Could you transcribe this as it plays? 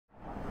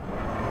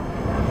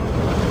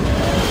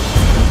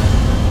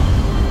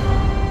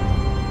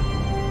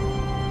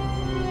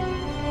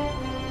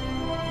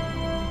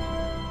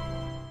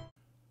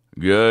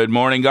Good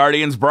morning,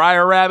 Guardians.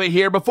 Briar Rabbit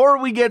here. Before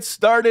we get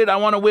started, I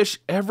want to wish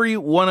every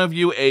one of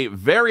you a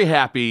very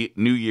happy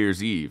New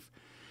Year's Eve.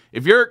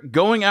 If you're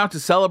going out to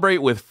celebrate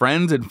with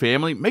friends and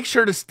family, make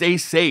sure to stay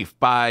safe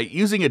by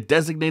using a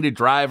designated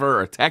driver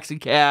or a taxi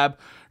cab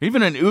or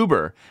even an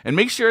Uber. And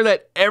make sure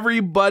that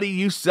everybody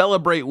you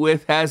celebrate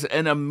with has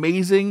an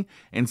amazing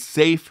and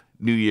safe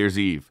New Year's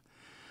Eve.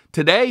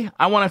 Today,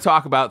 I want to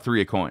talk about Three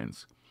of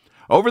Coins.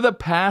 Over the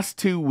past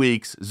 2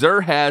 weeks,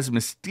 Xur has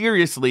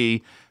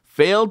mysteriously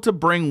failed to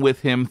bring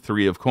with him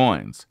Three of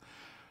Coins.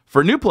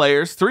 For new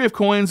players, Three of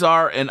Coins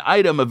are an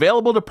item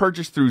available to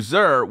purchase through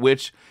Xur,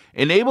 which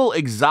enable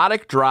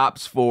exotic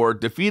drops for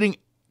defeating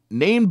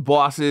named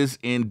bosses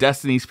in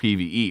Destiny's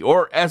PvE,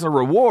 or as a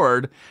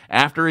reward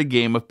after a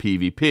game of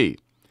PvP.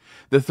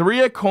 The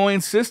Three of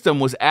Coins system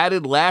was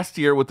added last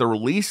year with the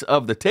release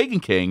of the Taken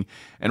King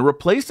and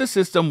replaced a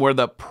system where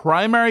the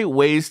primary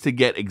ways to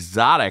get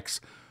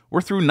exotics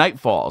were through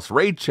Nightfalls,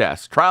 raid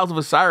chests, Trials of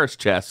Osiris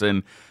chests,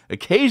 and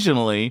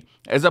occasionally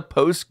as a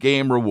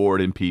post-game reward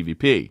in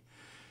PvP.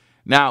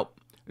 Now,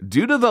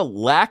 due to the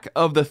lack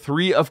of the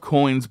Three of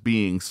Coins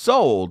being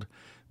sold,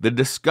 the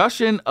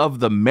discussion of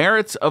the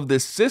merits of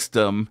this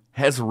system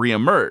has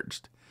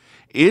reemerged.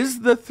 Is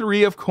the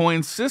Three of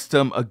Coins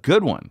system a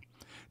good one?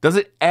 Does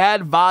it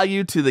add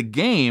value to the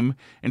game,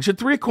 and should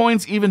Three of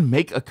Coins even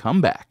make a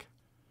comeback?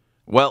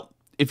 Well,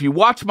 if you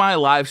watch my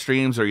live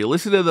streams or you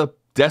listen to the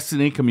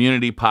Destiny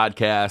Community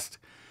Podcast,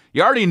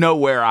 you already know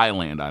where I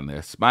land on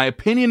this. My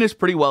opinion is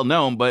pretty well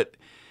known, but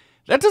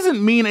that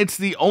doesn't mean it's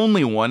the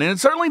only one, and it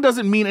certainly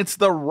doesn't mean it's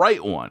the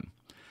right one.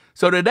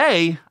 So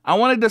today, I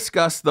want to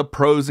discuss the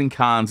pros and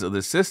cons of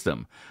the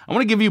system. I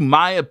want to give you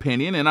my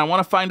opinion, and I want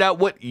to find out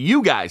what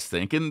you guys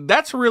think, and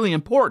that's really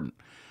important.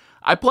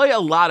 I play a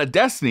lot of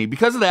Destiny.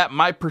 Because of that,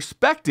 my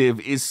perspective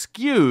is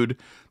skewed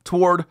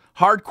toward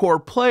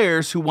hardcore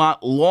players who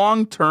want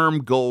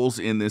long-term goals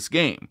in this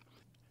game.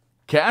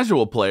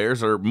 Casual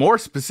players, or more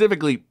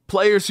specifically,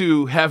 players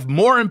who have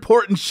more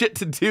important shit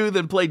to do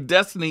than play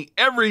Destiny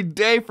every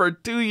day for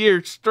 2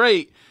 years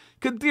straight,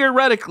 could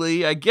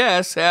theoretically, I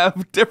guess,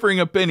 have differing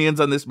opinions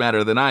on this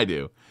matter than I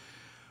do.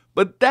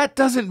 But that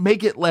doesn't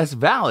make it less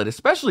valid,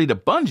 especially to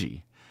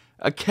Bungie.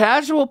 A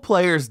casual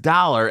player's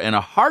dollar and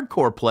a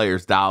hardcore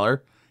player's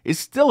dollar is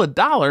still a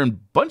dollar,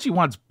 and Bungie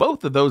wants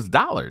both of those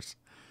dollars.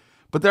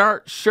 But there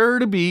are sure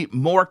to be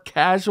more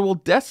casual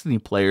Destiny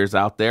players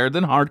out there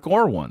than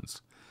hardcore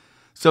ones.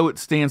 So it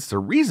stands to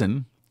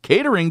reason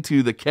catering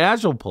to the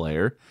casual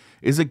player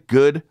is a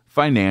good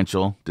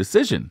financial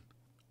decision.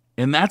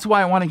 And that's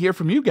why I want to hear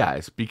from you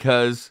guys,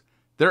 because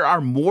there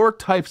are more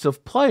types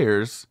of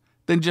players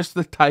than just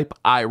the type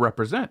I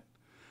represent.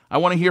 I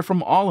want to hear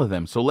from all of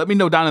them, so let me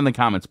know down in the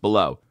comments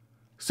below.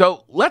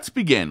 So let's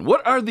begin.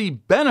 What are the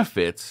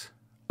benefits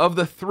of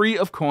the Three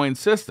of Coins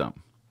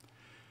system?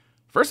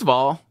 First of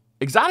all,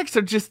 exotics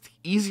are just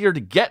easier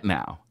to get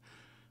now.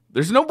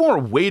 There's no more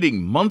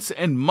waiting months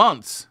and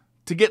months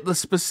to get the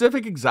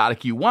specific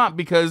exotic you want,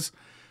 because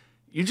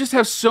you just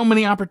have so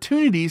many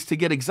opportunities to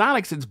get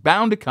exotics, it's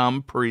bound to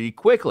come pretty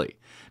quickly.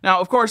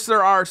 Now, of course,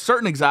 there are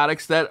certain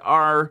exotics that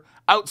are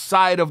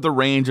outside of the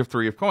range of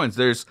Three of Coins.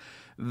 There's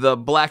the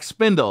Black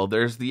Spindle,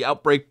 there's the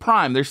Outbreak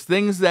Prime, there's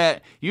things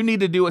that you need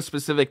to do a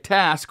specific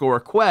task or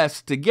a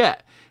quest to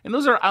get. And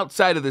those are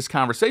outside of this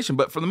conversation,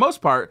 but for the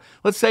most part,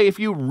 let's say if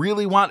you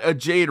really want a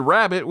Jade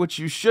Rabbit, which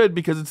you should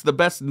because it's the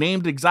best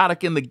named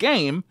exotic in the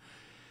game,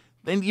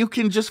 then you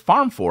can just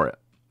farm for it.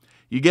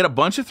 You get a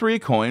bunch of Three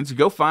of Coins, you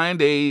go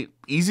find a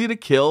easy to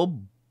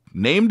kill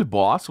named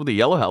boss with a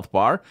yellow health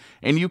bar,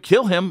 and you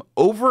kill him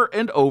over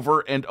and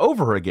over and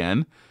over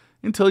again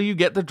until you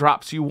get the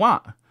drops you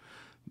want.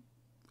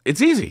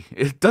 It's easy.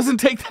 It doesn't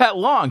take that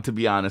long, to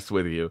be honest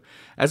with you.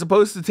 As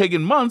opposed to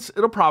taking months,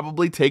 it'll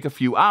probably take a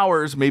few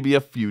hours, maybe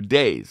a few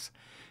days.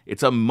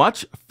 It's a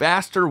much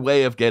faster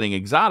way of getting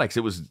exotics.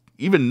 It was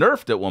even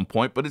nerfed at one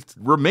point, but it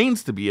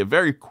remains to be a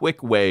very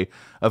quick way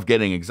of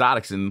getting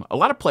exotics. And a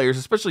lot of players,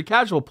 especially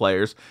casual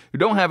players, who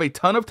don't have a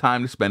ton of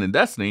time to spend in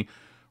Destiny,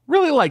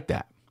 really like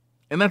that.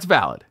 And that's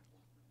valid.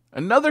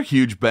 Another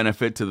huge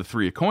benefit to the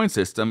Three of Coins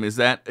system is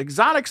that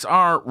exotics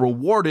are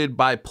rewarded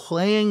by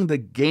playing the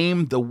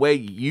game the way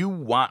you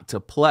want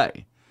to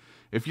play.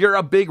 If you're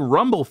a big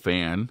Rumble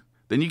fan,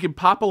 then you can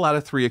pop a lot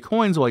of Three of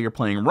Coins while you're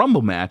playing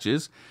Rumble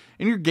matches,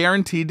 and you're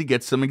guaranteed to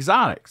get some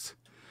exotics.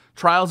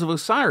 Trials of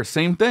Osiris,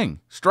 same thing.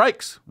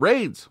 Strikes,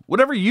 raids,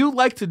 whatever you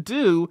like to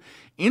do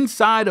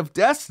inside of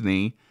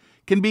Destiny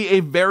can be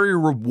a very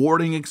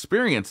rewarding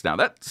experience now.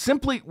 That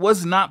simply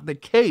was not the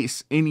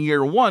case in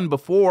year one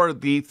before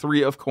the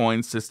Three of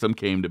Coins system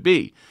came to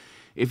be.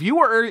 If you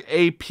were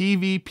a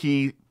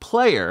PvP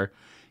player,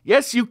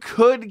 yes, you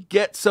could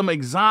get some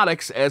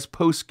exotics as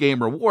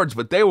post-game rewards,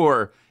 but they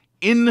were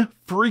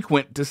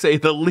infrequent to say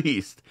the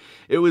least.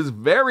 It was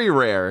very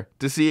rare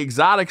to see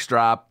exotics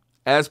drop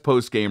as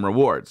post-game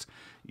rewards.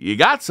 You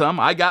got some.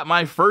 I got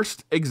my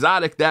first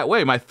exotic that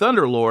way. My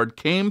Thunderlord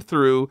came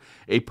through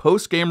a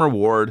post-game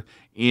reward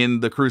in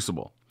the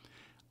Crucible.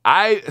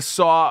 I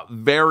saw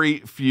very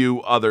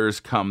few others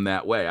come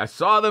that way. I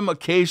saw them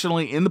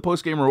occasionally in the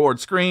post-game reward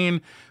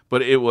screen,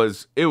 but it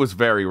was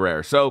very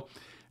rare. So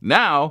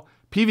now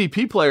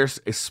PvP players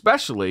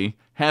especially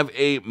have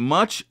a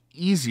much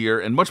easier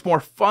and much more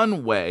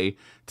fun way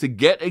to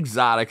get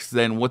exotics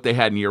than what they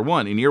had in year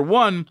one. In year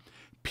one,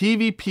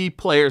 PvP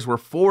players were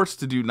forced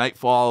to do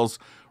nightfalls,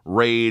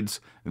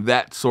 raids,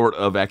 that sort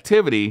of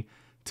activity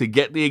to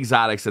get the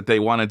exotics that they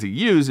wanted to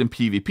use in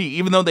PvP,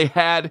 even though they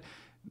had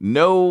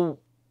no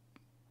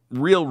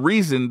real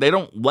reason. They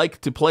don't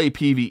like to play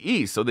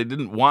PvE, so they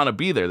didn't want to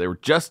be there. They were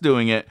just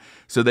doing it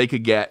so they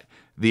could get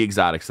the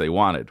exotics they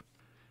wanted.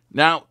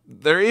 Now,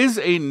 there is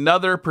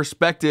another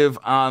perspective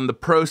on the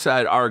pro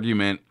side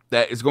argument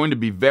that is going to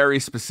be very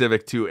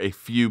specific to a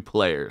few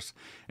players.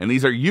 And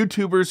these are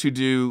YouTubers who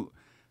do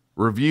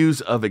reviews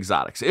of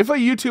exotics. If a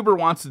YouTuber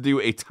wants to do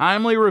a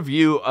timely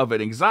review of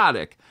an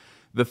exotic,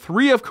 the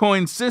 3 of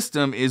coins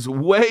system is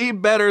way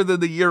better than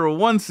the year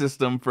 1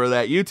 system for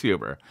that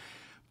YouTuber.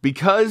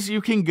 Because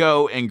you can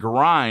go and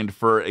grind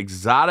for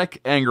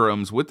exotic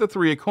engrams with the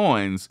 3 of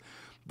coins,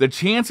 the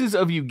chances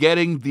of you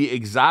getting the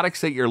exotics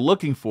that you're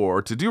looking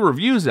for to do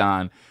reviews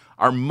on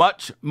are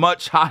much,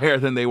 much higher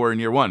than they were in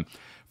year 1.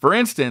 For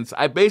instance,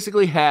 I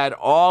basically had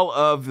all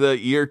of the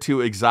year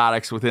 2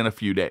 exotics within a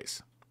few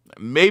days.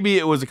 Maybe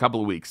it was a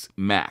couple of weeks,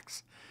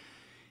 max.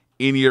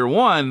 In year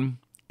 1,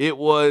 it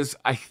was,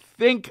 I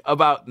think,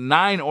 about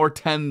 9 or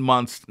 10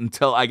 months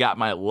until I got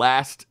my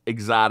last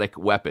exotic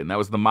weapon. That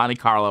was the Monte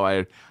Carlo.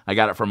 I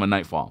got it from a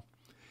Nightfall.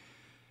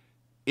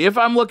 If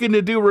I'm looking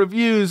to do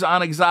reviews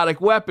on exotic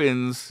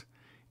weapons,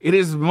 it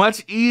is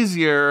much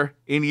easier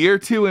in year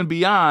 2 and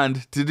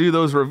beyond to do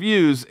those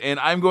reviews, and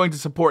I'm going to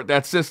support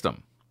that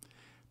system.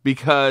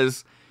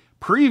 Because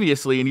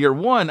previously in year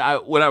 1,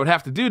 what I would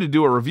have to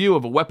do a review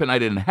of a weapon I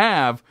didn't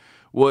have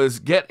was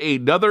get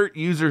another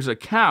user's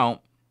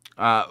account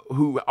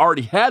who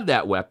already had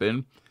that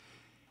weapon,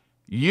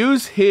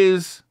 use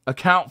his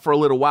account for a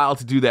little while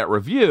to do that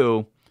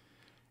review,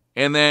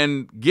 and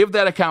then give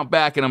that account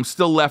back, and I'm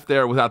still left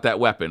there without that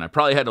weapon. I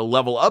probably had to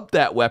level up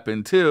that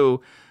weapon too.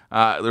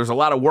 There's a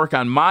lot of work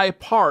on my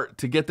part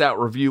to get that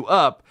review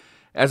up,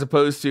 as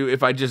opposed to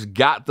if I just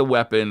got the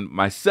weapon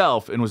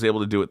myself and was able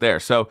to do it there.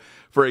 So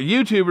for a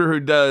YouTuber who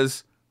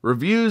does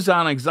reviews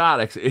on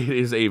exotics, it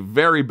is a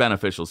very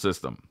beneficial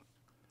system.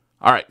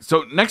 All right,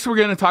 so next we're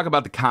going to talk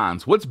about the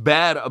cons. What's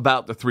bad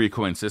about the 3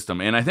 coin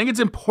system? And I think it's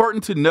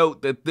important to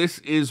note that this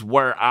is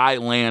where I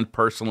land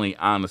personally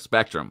on the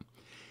spectrum.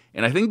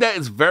 And I think that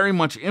is very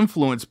much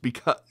influenced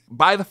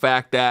by the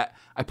fact that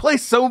I play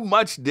so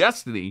much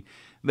Destiny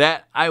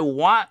that I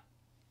want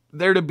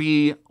there to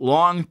be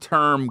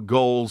long-term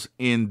goals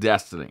in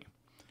Destiny.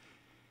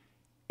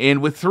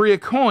 And with 3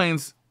 of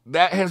coins,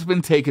 that has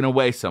been taken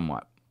away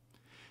somewhat.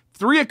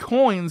 3 of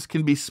coins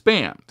can be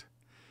spammed.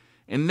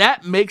 And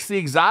that makes the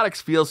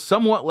exotics feel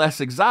somewhat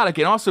less exotic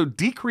and also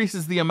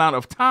decreases the amount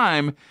of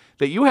time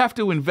that you have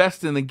to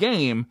invest in the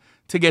game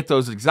to get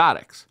those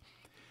exotics.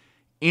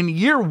 In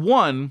year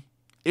 1,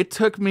 it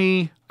took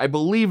me, I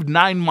believe,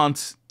 9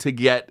 months to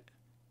get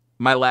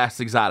my last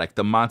exotic,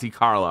 the Monte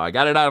Carlo. I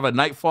got it out of a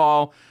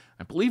Nightfall.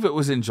 I believe it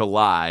was in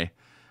July,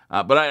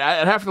 but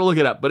I'd have to look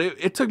it up. But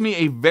it took me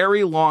a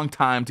very long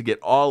time to get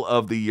all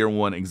of the year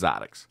 1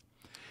 exotics.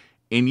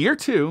 In year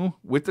 2,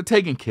 with the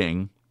Taken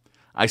King,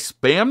 I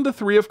spammed the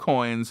 3 of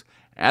coins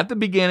at the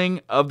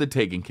beginning of the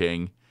Taken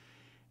King,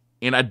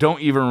 and I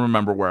don't even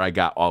remember where I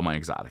got all my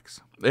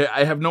exotics.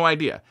 I have no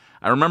idea.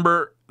 I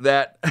remember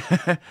that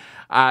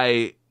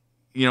I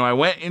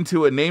went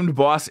into a named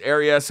boss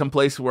area,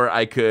 someplace where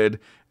I could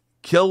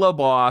kill a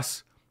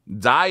boss,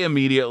 die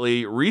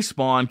immediately,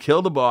 respawn,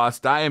 kill the boss,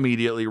 die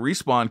immediately,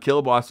 respawn, kill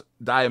a boss,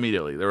 die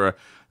immediately.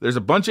 There's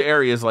a bunch of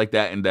areas like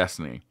that in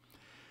Destiny.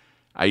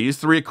 I used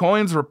 3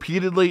 coins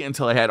repeatedly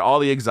until I had all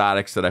the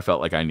exotics that I felt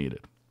like I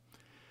needed.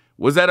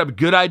 Was that a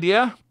good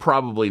idea?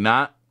 Probably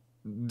not.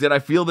 Did I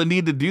feel the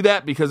need to do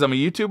that because I'm a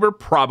YouTuber?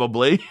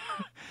 Probably.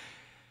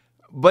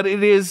 But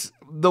it is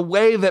the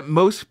way that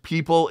most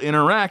people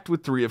interact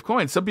with 3 of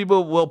coins. Some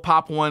people will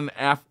pop one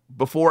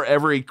before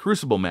every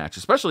Crucible match,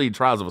 especially in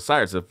Trials of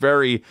Osiris. It's a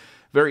very,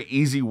 very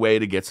easy way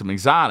to get some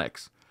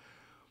exotics.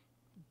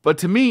 But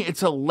to me,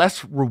 it's a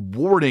less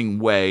rewarding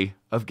way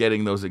of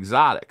getting those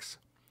exotics.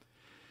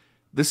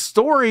 The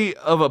story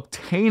of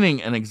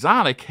obtaining an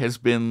exotic has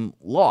been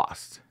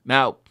lost.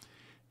 Now,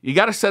 you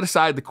got to set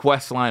aside the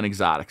questline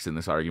exotics in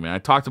this argument. I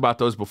talked about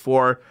those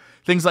before.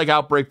 Things like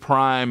Outbreak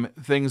Prime,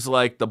 things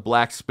like the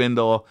Black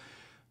Spindle,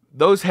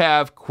 those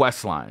have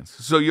quest lines.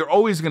 So you're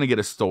always going to get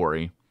a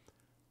story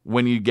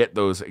when you get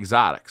those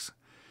exotics.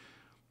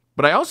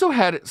 But I also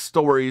had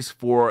stories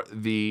for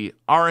the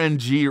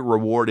RNG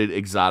rewarded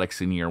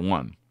exotics in year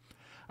 1.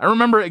 I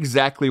remember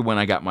exactly when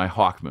I got my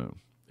Hawk Moon.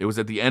 It was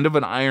at the end of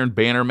an Iron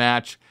Banner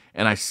match,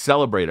 and I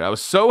celebrated. I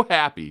was so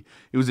happy.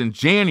 It was in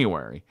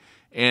January.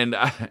 And,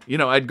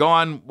 I'd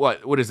gone,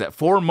 what is that,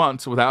 4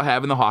 months without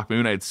having the Hawk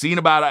Moon. I had seen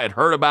about it. I had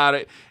heard about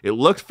it. It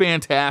looked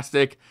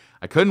fantastic.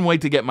 I couldn't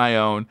wait to get my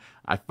own.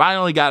 I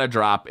finally got a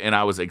drop, and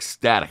I was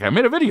ecstatic. I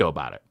made a video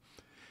about it.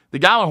 the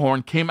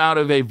Gjallarhorn came out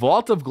of a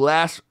Vault of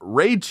Glass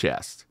raid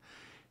chest.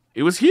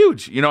 It was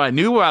huge. You know, I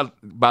knew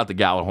about the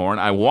Gjallarhorn.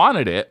 I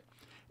wanted it.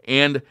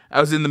 And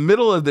I was in the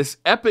middle of this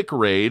epic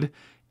raid,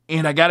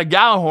 and I got a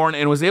Gjallarhorn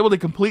and was able to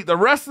complete the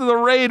rest of the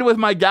raid with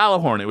my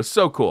Gjallarhorn. It was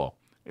so cool.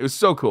 It was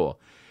so cool.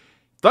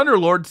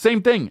 Thunderlord,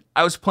 same thing.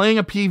 I was playing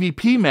a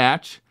PvP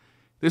match.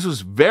 This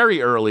was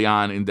very early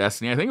on in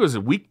Destiny. I think it was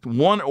week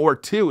 1 or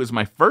 2. It was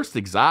my first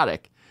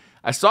exotic.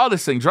 I saw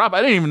this thing drop.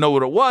 I didn't even know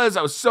what it was.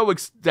 I was so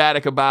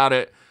ecstatic about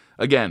it.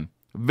 Again,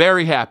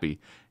 very happy.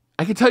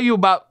 I could tell you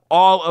about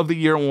all of the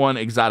year 1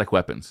 exotic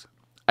weapons.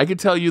 I could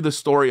tell you the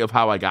story of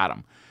how I got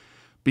them.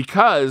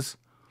 Because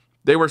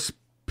they were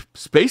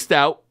spaced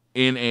out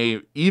in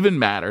a even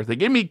manner. They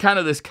gave me kind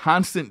of this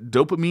constant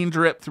dopamine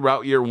drip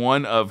throughout year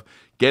 1 of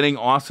getting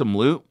awesome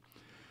loot.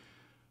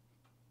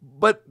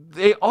 But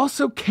they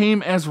also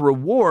came as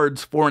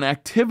rewards for an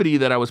activity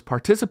that I was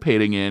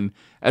participating in,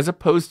 as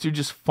opposed to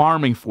just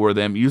farming for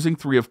them, using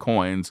 3 of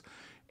coins,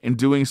 and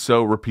doing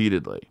so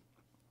repeatedly.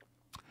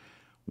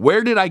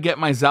 Where did I get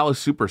my Zalo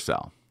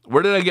Supercell?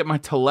 Where did I get my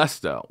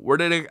Telesto? Where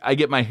did I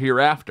get my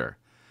Hereafter?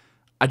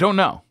 I don't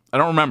know. I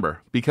don't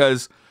remember,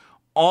 because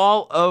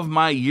all of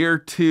my year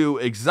 2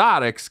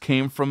 exotics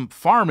came from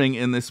farming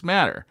in this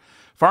manner.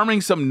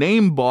 Farming some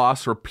name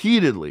boss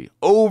repeatedly,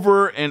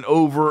 over and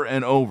over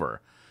and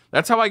over.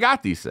 That's how I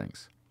got these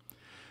things.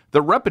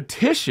 The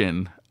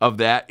repetition of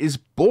that is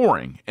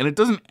boring, and it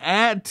doesn't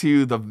add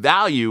to the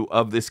value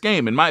of this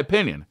game, in my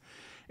opinion.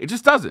 It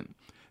just doesn't.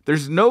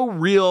 There's no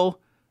real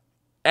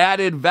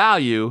added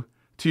value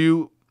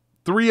to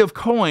 3 of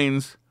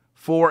coins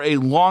for a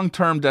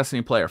long-term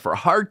Destiny player. For a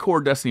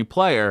hardcore Destiny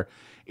player,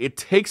 it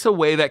takes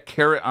away that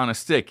carrot on a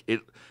stick. It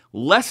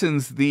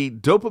lessens the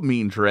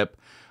dopamine drip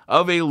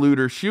of a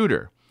looter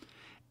shooter.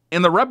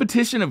 And the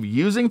repetition of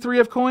using 3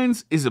 of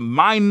coins is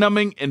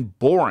mind-numbing and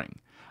boring.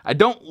 I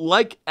don't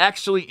like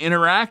actually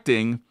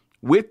interacting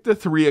with the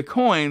 3 of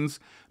coins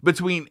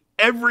between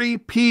every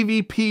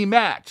PvP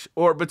match,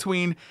 or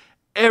between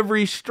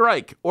every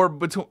strike, or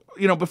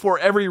before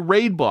every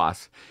raid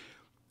boss.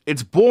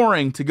 It's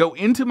boring to go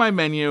into my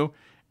menu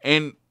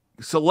and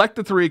select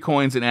the 3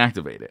 coins and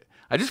activate it.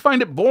 I just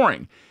find it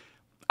boring.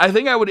 I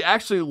think I would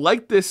actually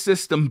like this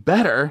system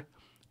better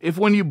if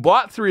when you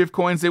bought 3 of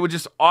coins, they would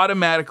just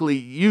automatically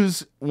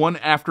use one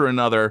after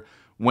another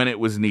when it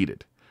was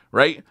needed,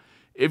 right?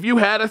 If you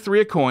had a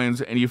 3 of coins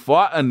and you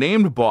fought a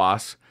named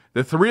boss,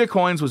 the 3 of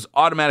coins was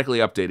automatically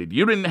updated.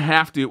 You didn't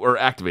have to, or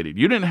activated.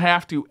 You didn't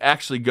have to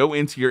actually go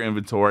into your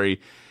inventory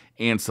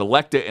and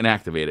select it and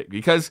activate it,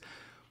 because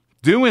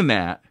doing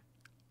that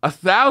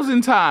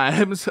 1,000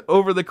 times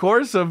over the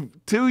course of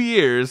 2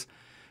 years,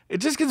 it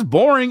just gets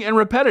boring and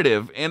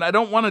repetitive, and I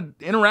don't want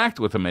to interact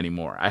with them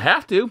anymore. I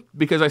have to,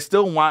 because I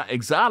still want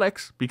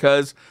exotics,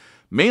 because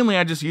mainly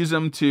I just use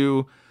them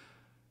to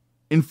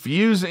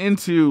infuse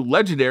into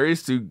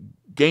legendaries to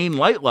gain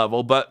light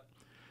level, but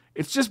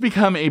it's just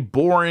become a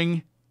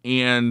boring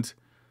and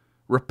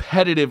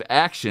repetitive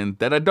action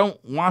that I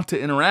don't want to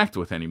interact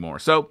with anymore.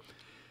 So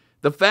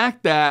the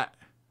fact that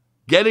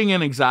getting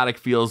an exotic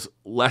feels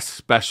less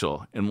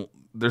special and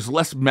there's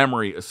less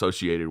memory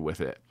associated with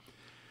it.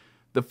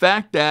 The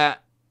fact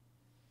that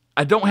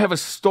I don't have a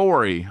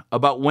story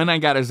about when I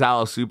got a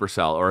Zalo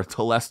Supercell or a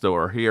Telesto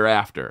or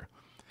Hereafter.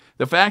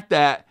 The fact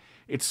that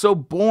it's so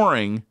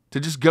boring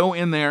to just go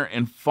in there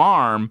and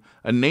farm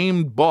a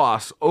named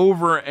boss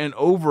over and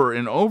over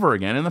and over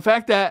again. And the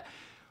fact that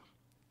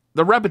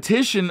the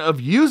repetition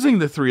of using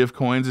the 3 of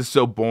coins is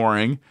so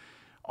boring,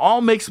 all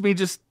makes me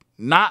just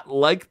not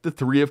like the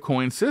 3 of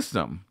coins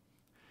system.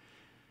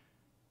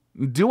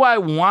 Do I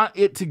want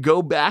it to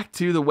go back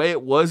to the way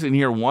it was in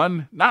year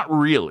 1? Not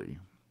really.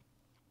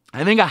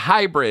 I think a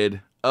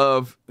hybrid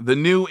of the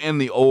new and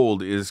the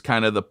old is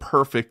kind of the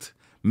perfect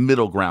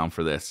middle ground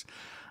for this.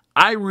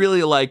 I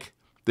really like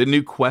the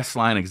new quest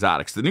line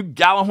exotics. The new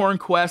Gjallarhorn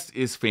quest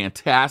is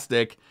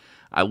fantastic.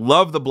 I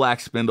love the Black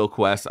Spindle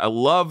quest. I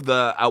love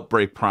the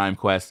Outbreak Prime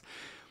quest.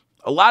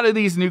 A lot of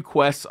these new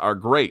quests are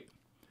great.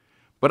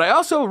 But I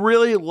also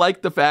really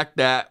like the fact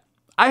that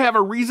I have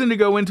a reason to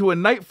go into a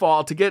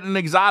Nightfall to get an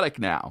exotic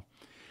now.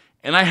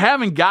 And I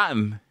haven't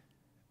gotten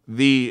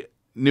the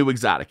new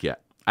exotic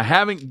yet. I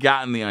haven't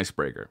gotten the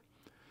Icebreaker.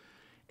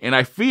 And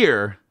I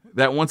fear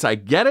that once I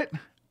get it,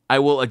 I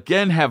will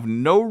again have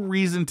no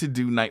reason to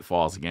do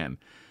Nightfalls again.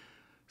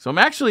 So I'm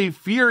actually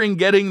fearing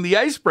getting the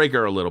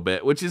Icebreaker a little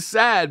bit, which is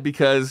sad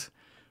because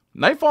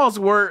Nightfalls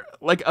were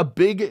like a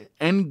big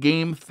end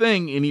game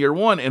thing in year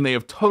 1, and they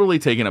have totally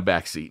taken a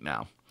back seat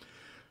now.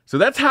 So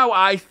that's how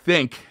I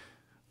think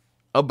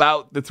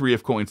about the 3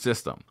 of coins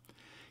system.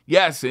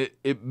 Yes,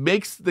 it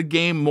makes the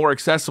game more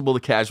accessible to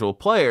casual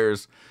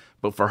players,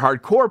 but for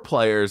hardcore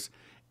players,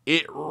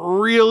 it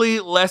really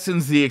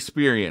lessens the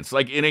experience,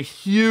 like in a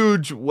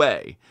huge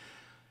way.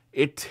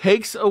 It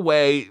takes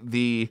away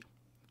the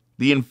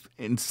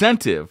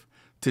incentive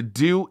to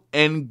do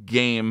end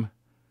game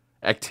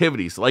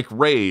activities like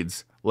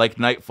raids, like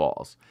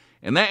Nightfalls.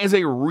 And that is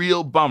a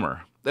real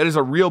bummer. That is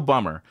a real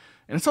bummer.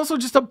 And it's also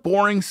just a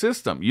boring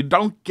system. You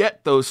don't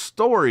get those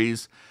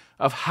stories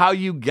of how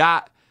you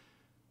got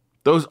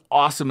those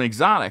awesome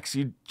exotics.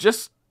 You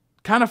just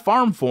kind of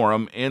farm for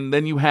them, and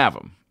then you have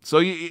them. So,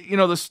 you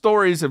know, the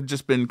stories have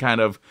just been kind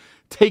of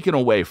taken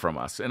away from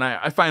us, and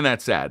I find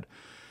that sad.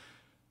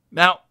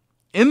 Now,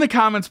 in the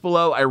comments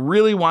below, I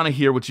really want to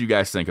hear what you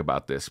guys think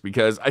about this,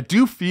 because I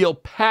do feel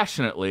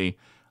passionately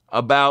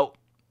about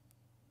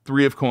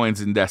 3 of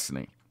Coins in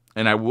Destiny,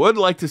 and I would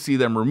like to see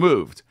them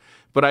removed.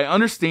 But I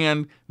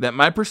understand that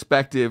my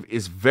perspective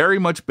is very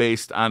much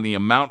based on the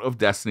amount of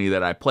Destiny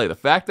that I play. The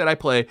fact that I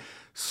play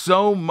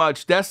so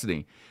much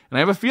Destiny. And I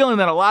have a feeling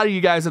that a lot of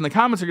you guys in the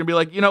comments are going to be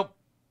like, you know,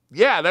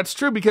 yeah, that's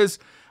true, because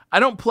I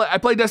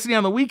play Destiny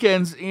on the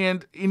weekends,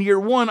 and in year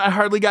 1, I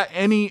hardly got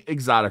any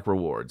exotic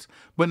rewards.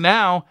 But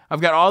now I've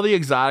got all the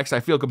exotics.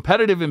 I feel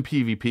competitive in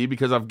PvP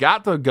because I've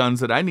got the guns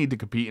that I need to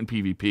compete in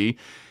PvP.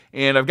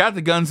 And I've got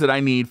the guns that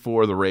I need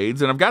for the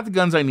raids. And I've got the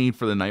guns I need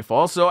for the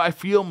Nightfall. So I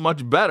feel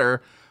much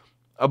better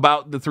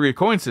about the 3 of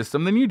Coins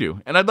system than you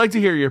do. And I'd like to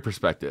hear your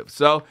perspective.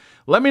 So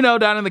let me know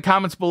down in the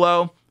comments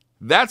below.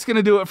 That's going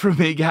to do it for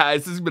me,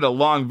 guys. This has been a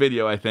long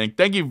video, I think.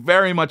 Thank you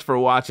very much for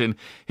watching.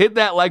 Hit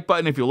that like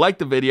button if you liked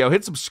the video.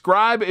 Hit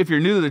subscribe if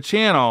you're new to the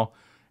channel.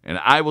 And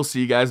I will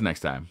see you guys next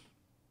time.